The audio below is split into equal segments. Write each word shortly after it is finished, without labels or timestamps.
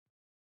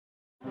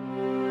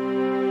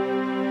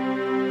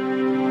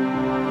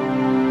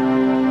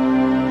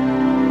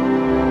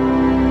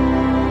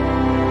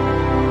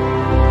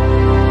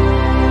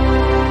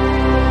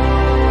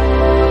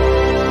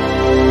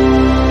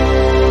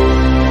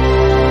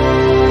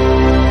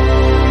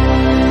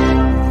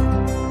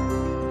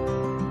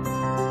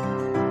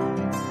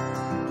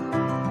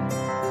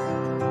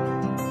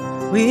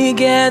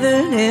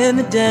gathered in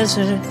the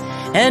desert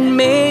and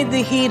made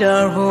the heat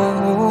our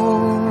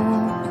home.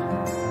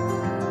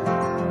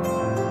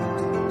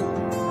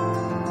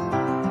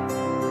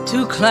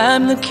 To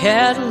climb the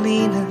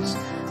Catalinas,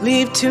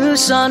 leave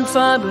Tucson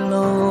far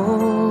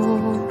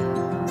below,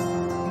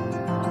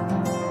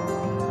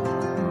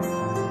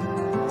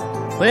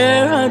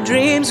 where our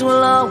dreams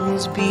will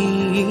always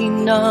be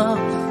enough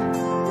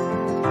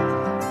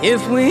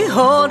if we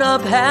hold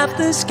up half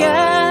the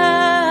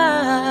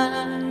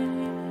sky.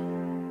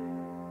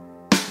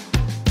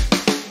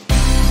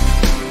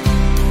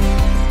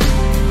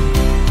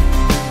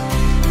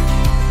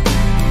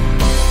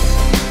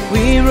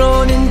 We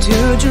rode into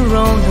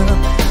Girona,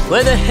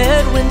 where the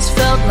headwinds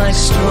felt like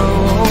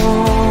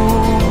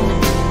stone,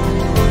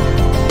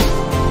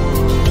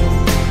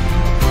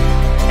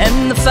 and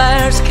the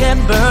fires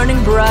kept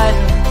burning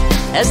brighter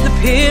as the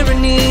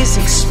Pyrenees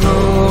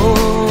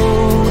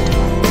explode.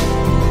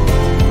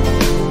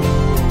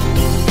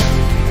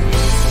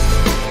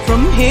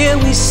 From here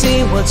we see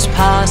what's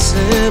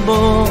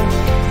possible.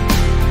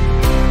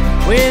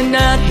 We're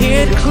not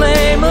here to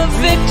claim a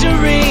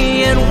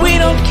victory, and we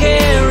don't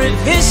care if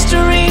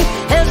history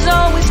has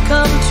always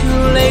come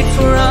too late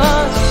for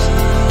us,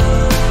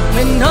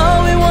 when all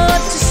we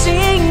want to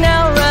see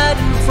now right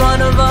in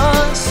front of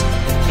us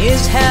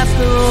is half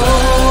the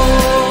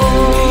road.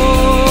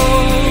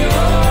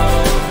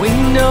 We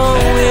know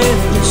we're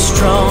the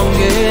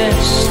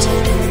strongest.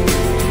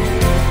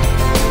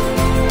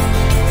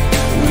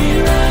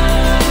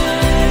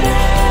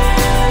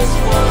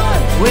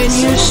 When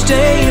you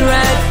stay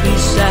right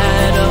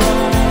beside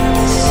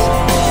us,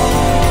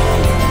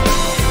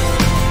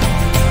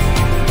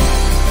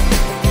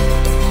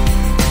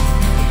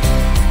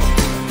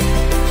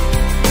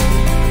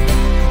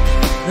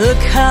 the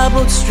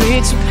cobbled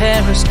streets of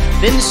Paris,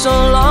 been so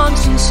long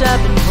since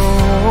I've been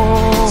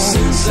home.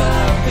 Since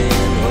I've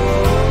been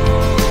home.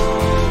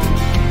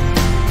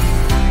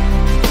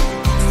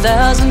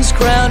 Thousands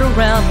crowd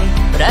around me,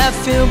 but I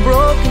feel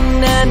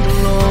broken and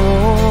alone.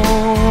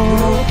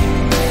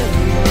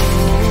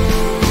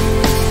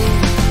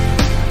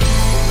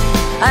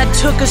 I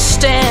took a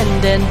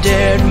stand and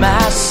dared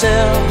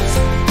myself,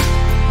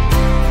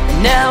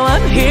 and now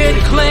I'm here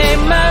to claim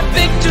my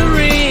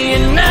victory.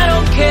 And I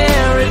don't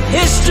care if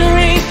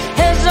history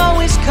has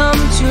always come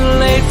too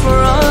late for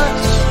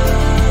us,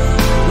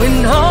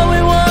 when all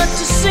we want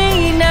to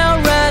see now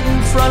right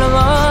in front of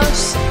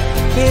us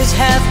is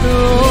half the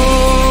road.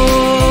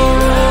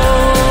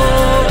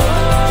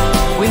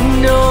 We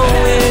know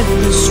we're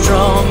the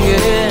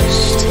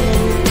strongest.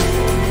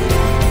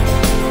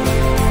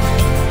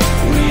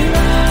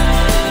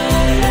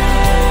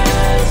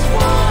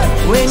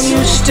 When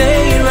you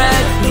stay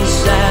right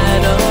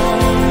beside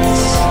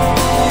us,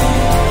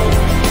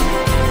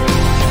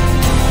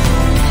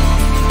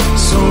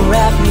 so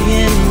wrap me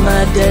in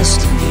my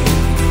destiny,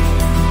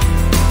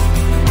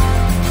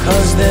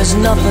 'cause there's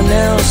nothing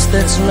else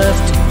that's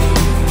left to me.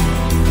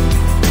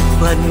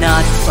 But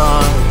not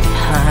far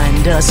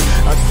behind us,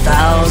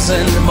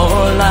 1,000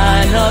 more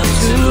line up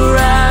to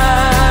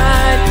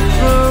ride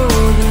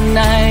through the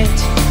night,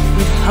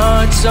 with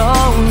hearts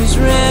always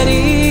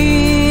ready.